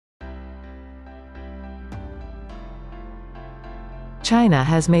China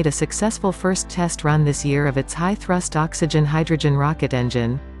has made a successful first test run this year of its high-thrust oxygen-hydrogen rocket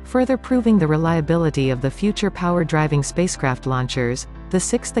engine, further proving the reliability of the future power-driving spacecraft launchers, the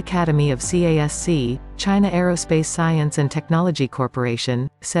 6th Academy of CASC, China Aerospace Science and Technology Corporation,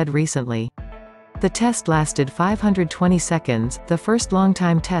 said recently. The test lasted 520 seconds, the first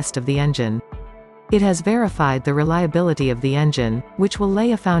long-time test of the engine. It has verified the reliability of the engine, which will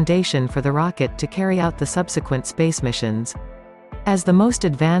lay a foundation for the rocket to carry out the subsequent space missions. As the most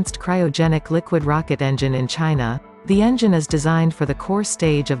advanced cryogenic liquid rocket engine in China, the engine is designed for the core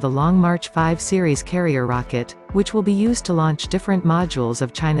stage of the Long March 5 series carrier rocket, which will be used to launch different modules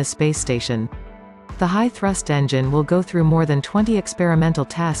of China's space station. The high-thrust engine will go through more than 20 experimental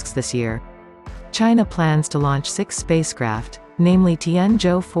tasks this year. China plans to launch 6 spacecraft, namely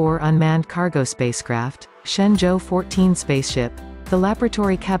Tianzhou 4 unmanned cargo spacecraft, Shenzhou 14 spaceship, the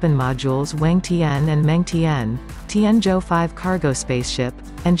laboratory cabin modules Wangtian and Mengtian, Tianzhou 5 cargo spaceship,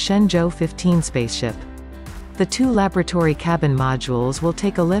 and Shenzhou 15 spaceship. The 2 laboratory cabin modules will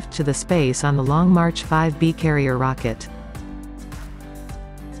take a lift to the space on the Long March 5B carrier rocket.